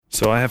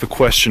So I have a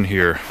question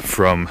here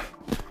from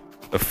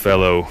a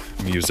fellow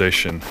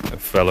musician, a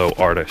fellow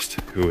artist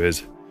who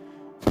is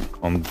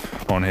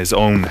on his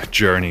own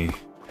journey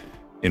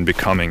in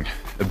becoming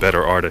a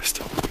better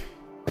artist.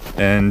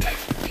 And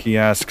he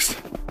asks,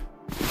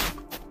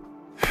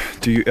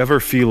 do you ever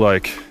feel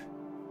like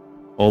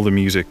all the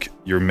music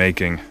you're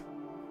making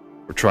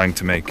or trying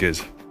to make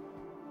is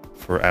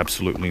for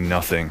absolutely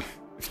nothing?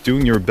 If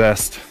doing your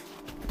best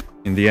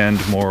in the end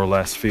more or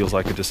less feels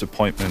like a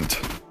disappointment,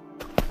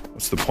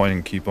 what's the point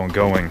in keep on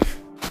going?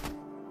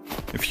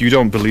 If you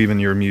don't believe in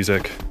your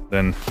music,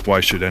 then why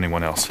should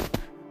anyone else?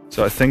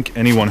 So I think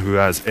anyone who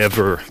has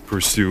ever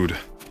pursued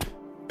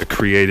a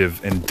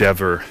creative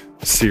endeavor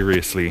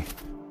seriously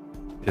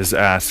has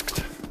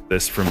asked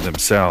this from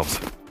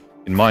themselves.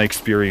 In my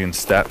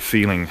experience, that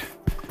feeling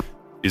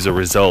is a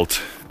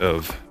result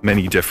of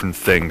many different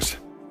things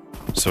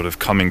sort of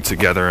coming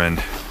together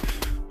and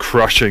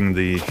crushing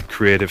the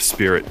creative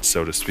spirit,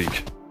 so to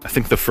speak. I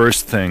think the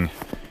first thing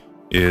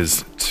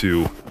is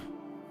to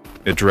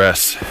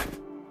address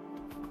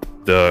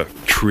the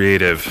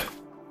creative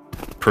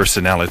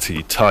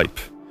personality type.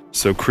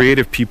 So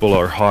creative people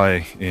are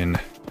high in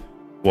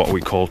what we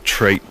call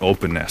trait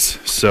openness.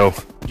 So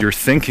you're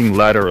thinking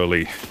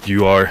laterally,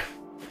 you are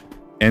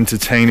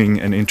entertaining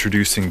and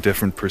introducing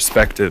different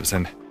perspectives,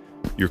 and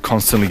you're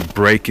constantly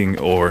breaking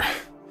or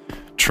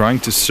trying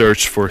to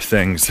search for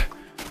things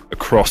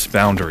across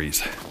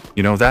boundaries.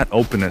 You know, that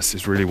openness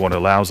is really what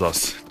allows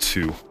us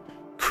to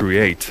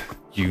create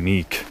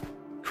unique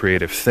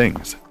creative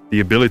things. The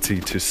ability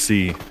to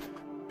see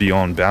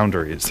beyond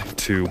boundaries,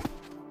 to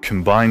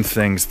combine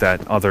things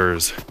that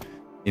others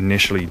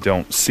initially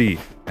don't see,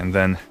 and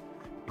then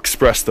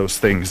express those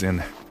things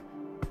in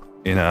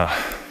a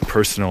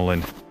personal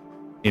and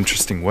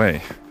interesting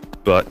way.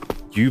 But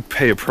you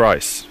pay a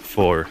price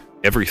for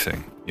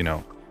everything, you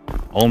know.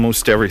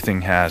 Almost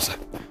everything has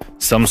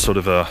some sort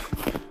of a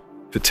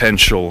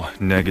potential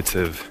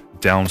negative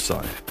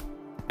downside.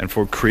 And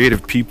for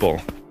creative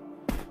people,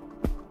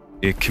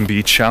 it can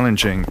be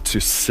challenging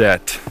to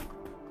set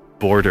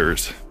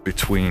borders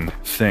between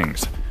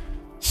things.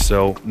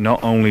 So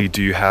not only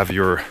do you have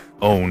your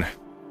own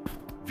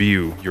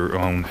view, your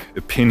own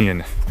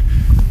opinion,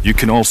 you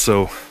can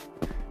also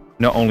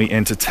not only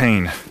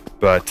entertain,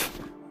 but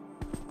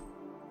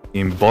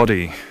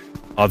embody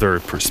other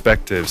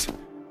perspectives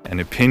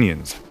and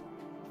opinions.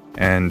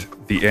 And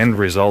the end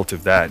result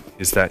of that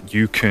is that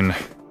you can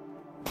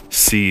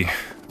see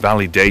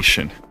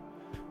validation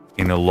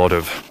in a lot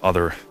of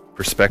other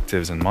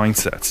perspectives and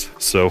mindsets.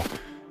 So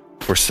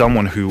for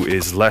someone who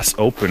is less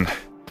open,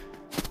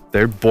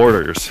 their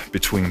borders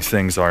between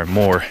things are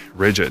more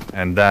rigid,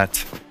 and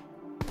that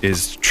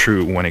is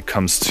true when it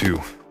comes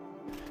to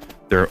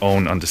their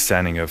own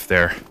understanding of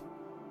their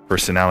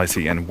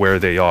personality and where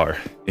they are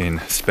in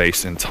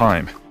space and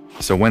time.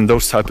 So when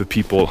those type of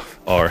people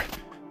are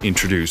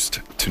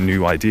introduced to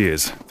new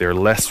ideas, they're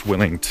less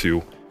willing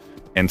to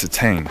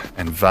entertain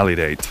and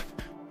validate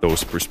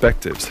those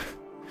perspectives.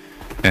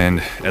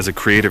 And as a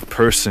creative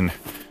person,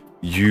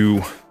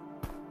 you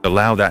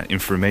allow that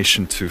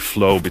information to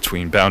flow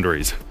between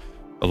boundaries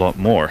a lot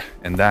more,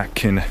 and that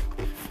can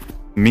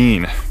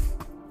mean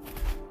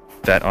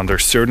that under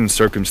certain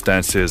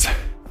circumstances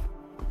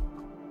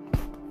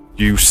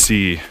you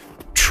see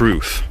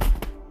truth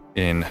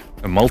in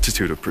a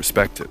multitude of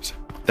perspectives.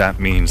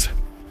 That means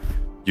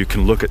you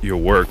can look at your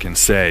work and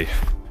say,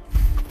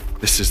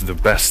 this is the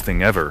best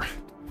thing ever.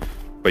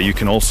 But you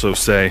can also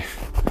say,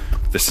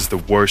 this is the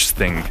worst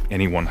thing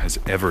anyone has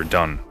ever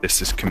done.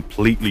 This is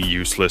completely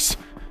useless.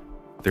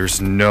 There's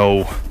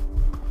no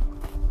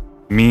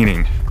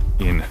meaning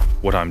in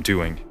what I'm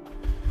doing.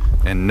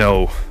 And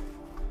no,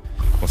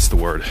 what's the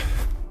word?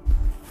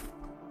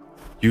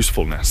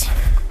 Usefulness.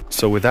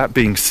 So with that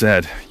being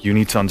said, you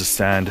need to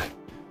understand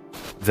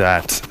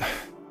that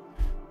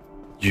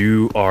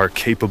you are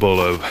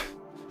capable of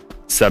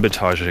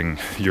sabotaging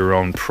your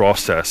own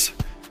process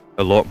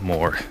a lot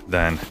more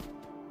than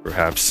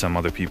perhaps some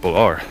other people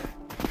are.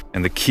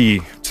 And the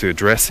key to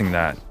addressing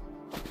that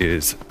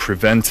is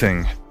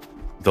preventing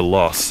the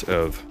loss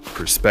of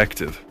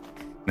perspective.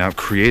 Now,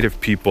 creative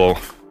people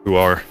who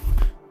are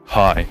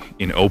high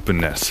in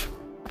openness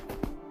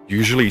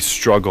usually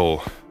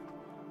struggle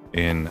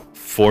in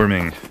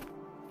forming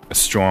a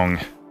strong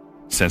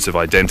sense of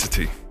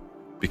identity,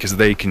 because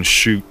they can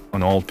shoot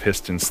on all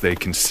pistons. They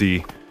can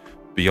see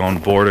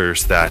beyond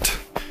borders that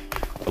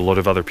a lot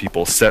of other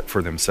people set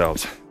for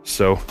themselves.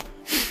 So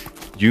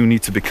you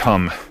need to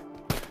become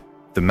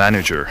the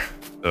manager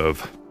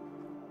of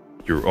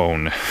your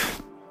own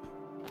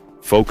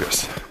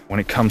focus. When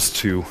it comes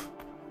to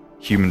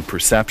human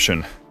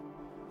perception,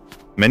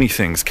 many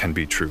things can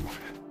be true.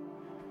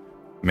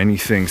 Many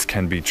things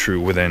can be true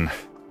within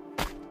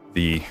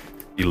the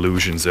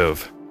illusions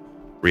of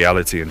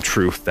reality and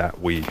truth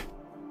that we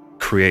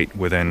create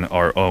within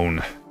our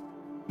own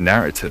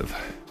narrative.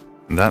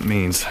 And that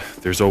means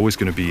there's always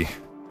going to be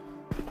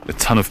a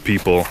ton of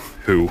people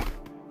who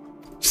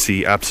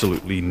see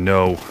absolutely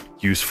no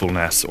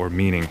usefulness or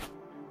meaning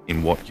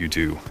in what you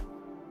do.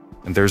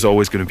 And there's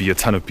always going to be a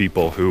ton of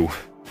people who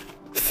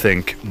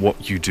think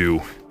what you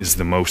do is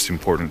the most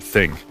important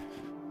thing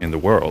in the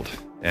world.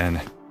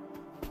 And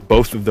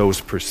both of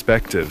those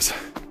perspectives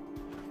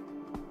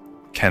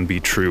can be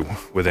true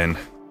within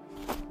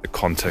the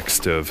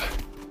context of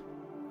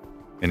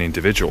an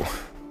individual.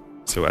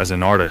 So as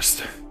an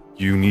artist,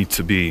 you need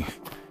to be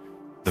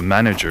the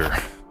manager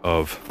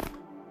of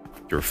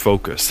your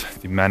focus,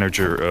 the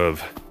manager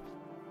of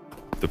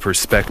the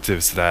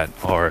perspectives that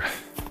are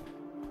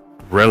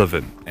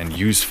relevant and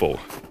useful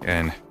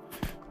and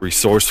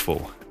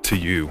resourceful to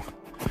you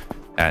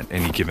at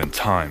any given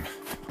time.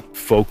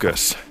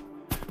 Focus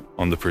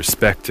on the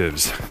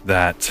perspectives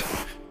that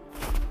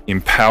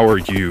empower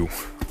you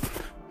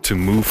to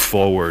move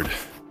forward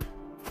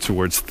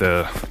towards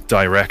the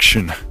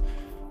direction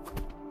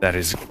that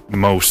is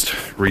most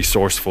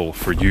resourceful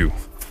for you.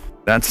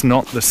 That's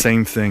not the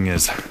same thing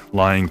as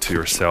lying to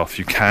yourself.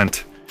 You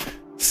can't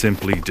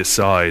simply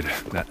decide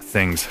that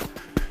things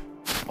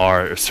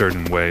are a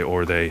certain way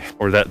or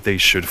that they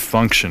should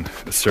function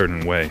a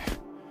certain way.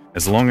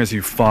 As long as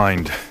you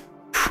find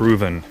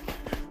proven,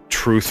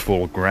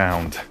 truthful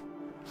ground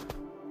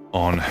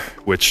on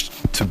which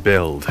to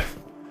build,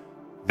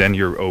 then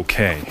you're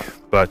okay.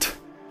 But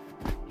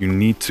you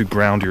need to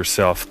ground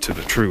yourself to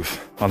the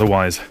truth.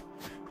 Otherwise,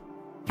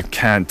 you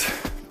can't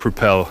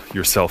propel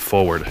yourself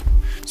forward.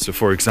 So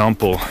for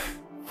example,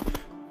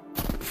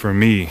 for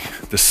me,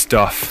 the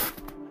stuff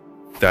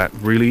that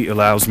really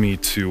allows me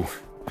to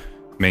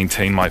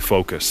maintain my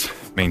focus,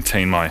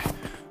 maintain my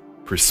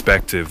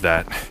perspective,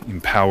 that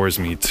empowers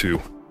me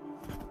to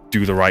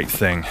do the right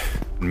thing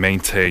and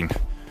maintain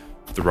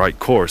the right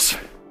course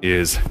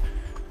is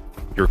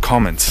your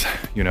comments.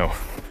 You know,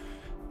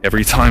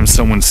 every time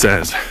someone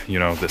says, you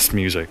know, this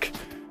music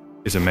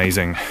is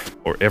amazing,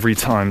 or every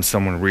time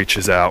someone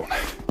reaches out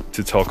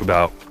to talk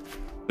about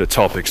the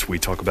topics we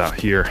talk about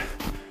here,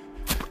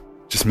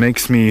 just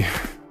makes me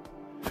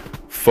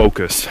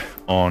focus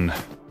on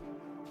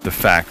the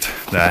fact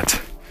that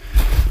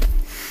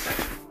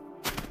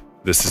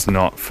this is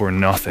not for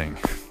nothing.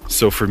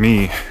 So for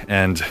me,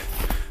 and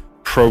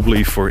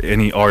probably for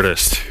any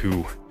artist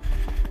who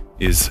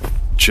is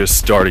just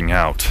starting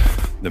out,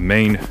 the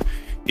main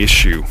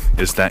issue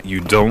is that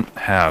you don't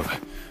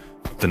have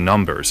the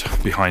numbers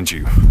behind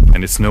you.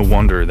 And it's no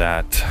wonder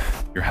that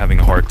you're having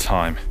a hard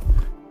time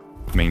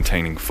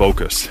maintaining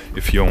focus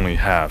if you only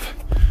have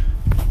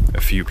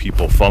a few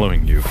people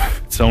following you.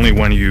 It's only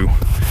when you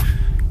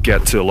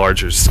get to a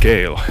larger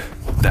scale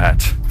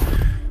that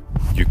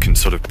you can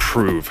sort of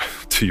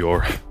prove to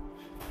your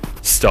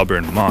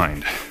stubborn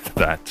mind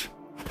that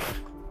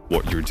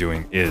what you're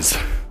doing is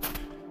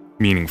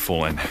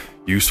meaningful and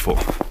useful.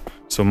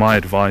 So my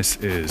advice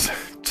is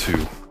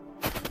to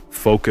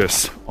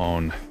focus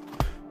on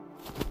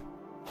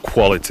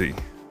quality,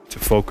 to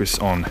focus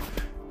on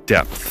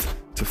depth,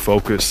 to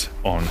focus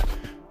on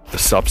the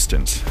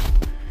substance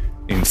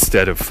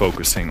instead of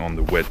focusing on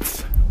the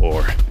width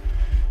or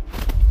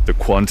the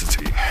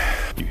quantity.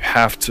 You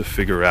have to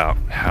figure out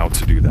how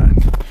to do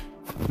that.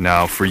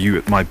 Now, for you,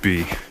 it might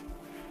be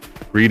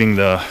reading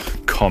the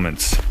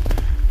comments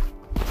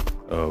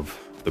of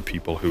the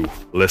people who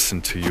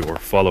listen to you or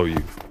follow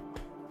you.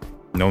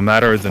 No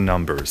matter the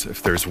numbers,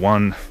 if there's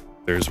one,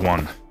 there's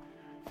one.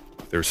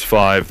 If there's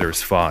five,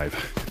 there's five.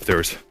 If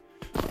there's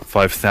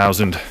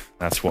 5,000,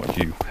 that's what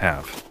you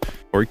have.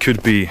 Or it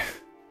could be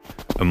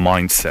a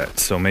mindset.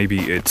 So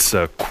maybe it's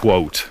a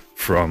quote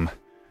from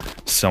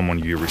someone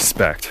you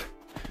respect.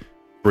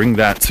 Bring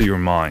that to your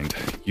mind.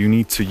 You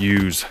need to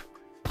use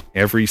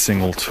every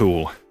single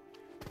tool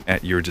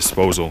at your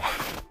disposal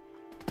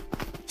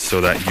so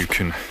that you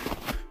can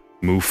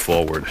move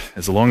forward.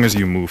 As long as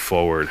you move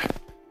forward,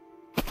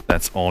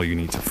 that's all you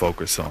need to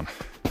focus on.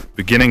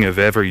 Beginning of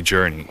every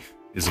journey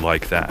is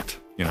like that.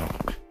 You know,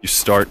 you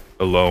start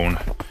alone,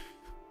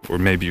 or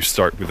maybe you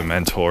start with a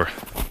mentor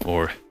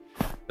or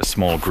a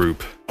small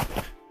group,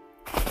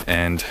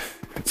 and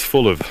it's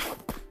full of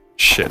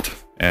shit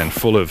and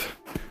full of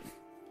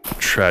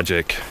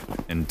tragic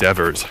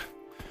endeavors.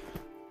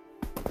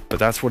 But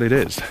that's what it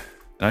is.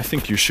 And I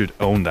think you should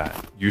own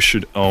that. You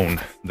should own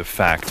the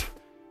fact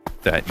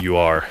that you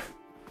are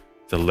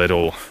the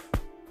little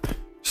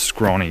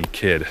scrawny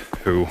kid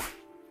who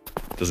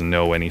doesn't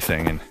know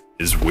anything and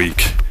is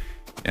weak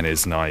and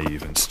is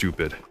naive and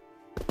stupid.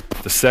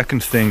 The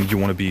second thing you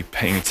want to be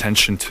paying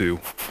attention to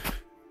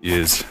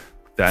is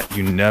that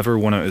you never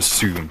want to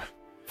assume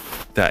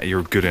that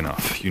you're good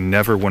enough. You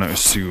never want to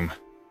assume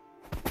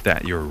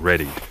that you're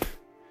ready.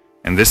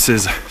 And this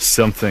is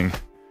something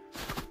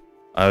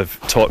I've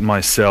taught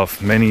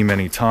myself many,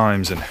 many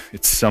times, and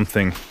it's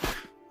something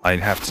I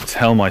have to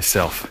tell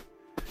myself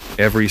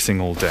every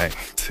single day,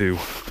 to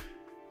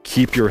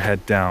keep your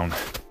head down,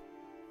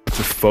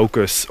 to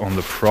focus on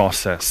the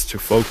process, to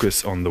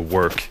focus on the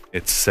work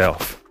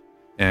itself.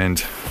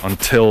 And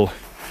until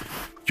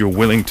you're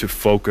willing to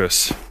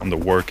focus on the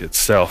work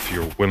itself,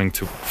 you're willing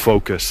to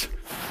focus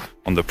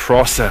on the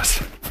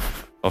process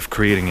of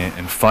creating it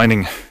and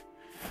finding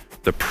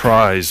the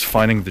prize,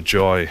 finding the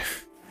joy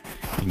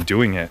in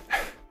doing it,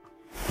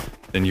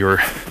 then you're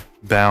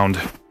bound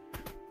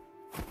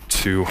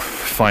to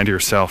find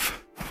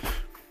yourself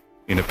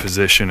in a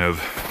position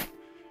of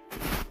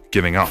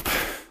giving up.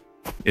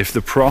 If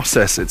the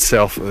process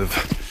itself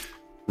of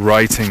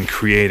writing,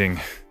 creating,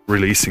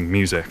 releasing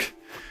music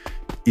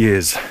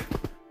is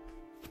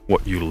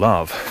what you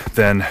love,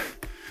 then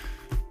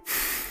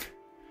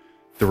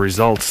the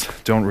results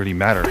don't really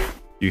matter.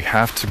 You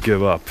have to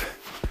give up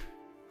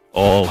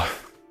all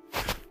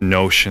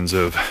notions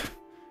of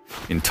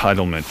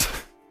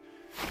entitlement,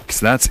 because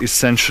that's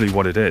essentially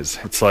what it is.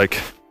 It's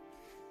like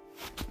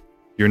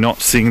you're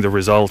not seeing the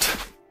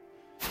result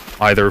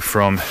either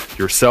from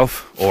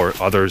yourself or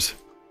others.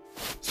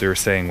 So you're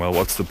saying, well,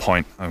 what's the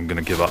point? I'm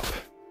gonna give up.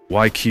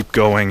 Why keep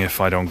going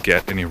if I don't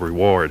get any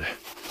reward?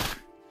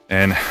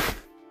 And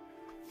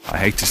I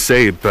hate to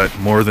say it, but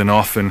more than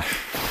often,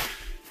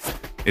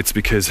 it's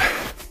because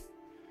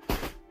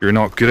you're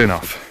not good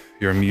enough.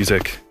 Your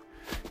music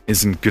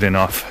isn't good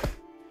enough.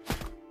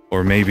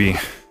 Or maybe,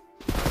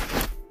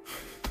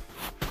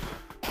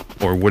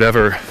 or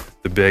whatever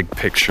the big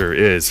picture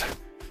is,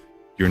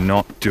 you're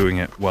not doing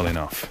it well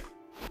enough.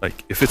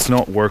 Like, if it's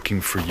not working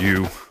for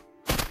you,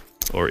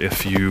 or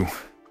if you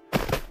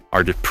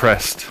are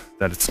depressed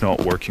that it's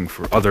not working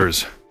for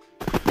others,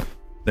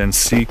 then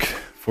seek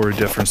for a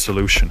different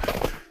solution.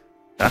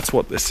 That's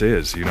what this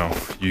is, you know.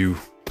 You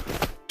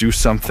do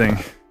something,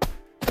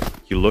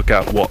 you look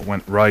at what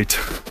went right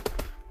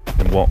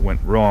and what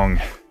went wrong,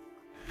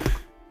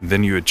 and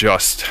then you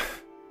adjust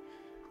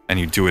and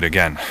you do it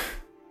again.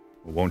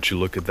 Well, won't you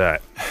look at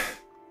that?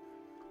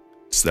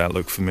 Does that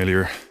look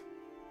familiar?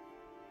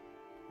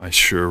 I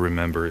sure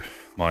remember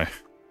my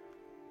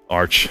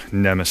arch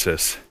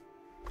nemesis,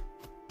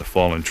 the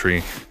fallen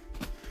tree.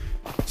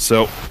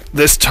 So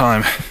this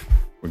time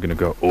we're gonna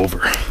go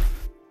over.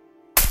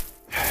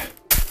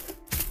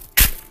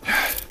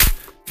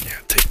 Yeah,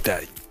 take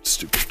that, you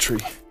stupid tree.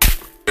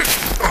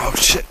 Oh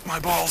shit, my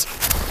balls.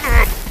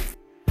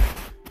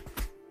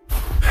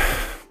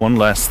 One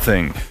last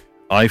thing.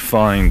 I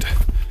find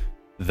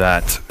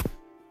that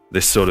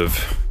this sort of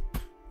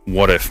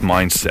what if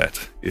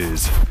mindset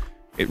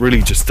it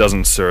really just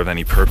doesn't serve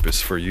any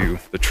purpose for you.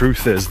 The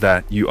truth is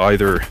that you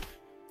either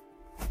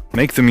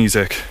make the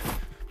music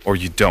or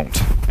you don't.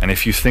 And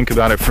if you think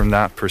about it from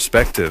that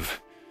perspective,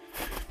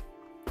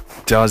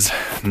 does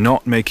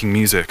not making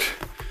music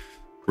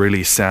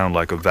really sound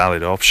like a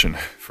valid option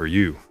for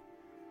you?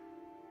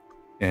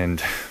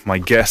 And my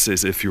guess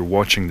is, if you're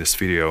watching this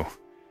video,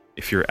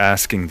 if you're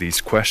asking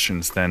these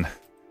questions, then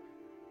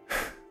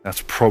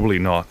that's probably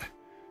not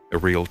a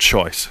real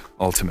choice,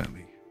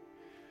 ultimately.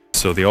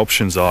 So the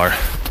options are: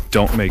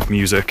 don't make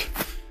music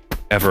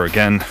ever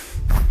again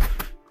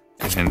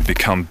and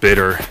become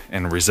bitter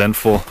and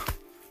resentful.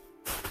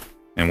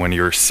 And when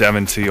you're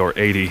 70 or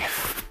 80,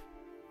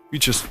 you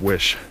just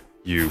wish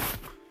you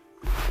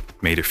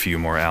made a few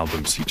more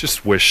albums. You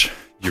just wish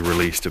you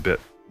released a bit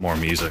more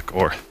music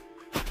or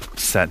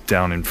sat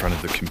down in front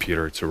of the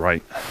computer to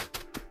write.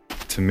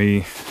 To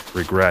me,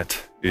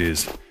 regret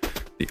is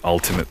the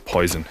ultimate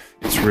poison.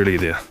 It's really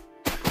the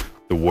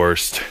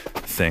worst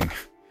thing.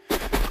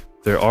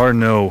 There are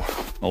no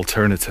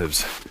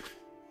alternatives.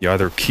 You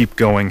either keep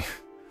going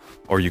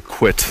or you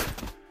quit,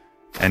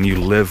 and you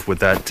live with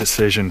that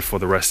decision for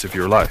the rest of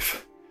your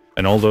life.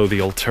 And although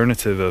the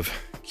alternative of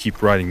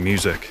keep writing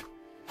music,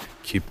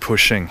 keep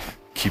pushing,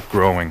 keep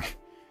growing,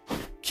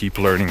 keep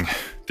learning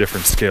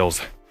different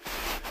skills,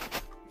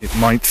 it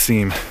might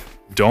seem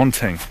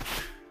daunting,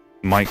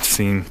 might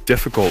seem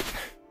difficult,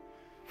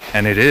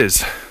 and it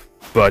is,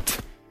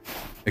 but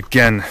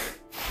again,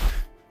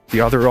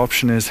 the other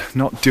option is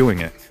not doing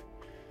it.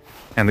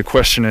 And the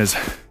question is,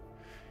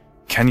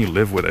 can you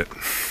live with it?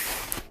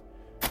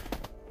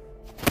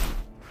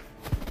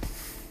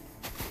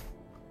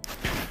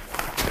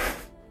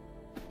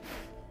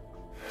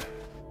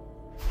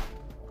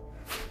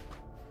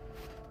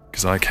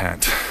 Because I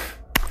can't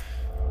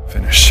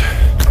finish.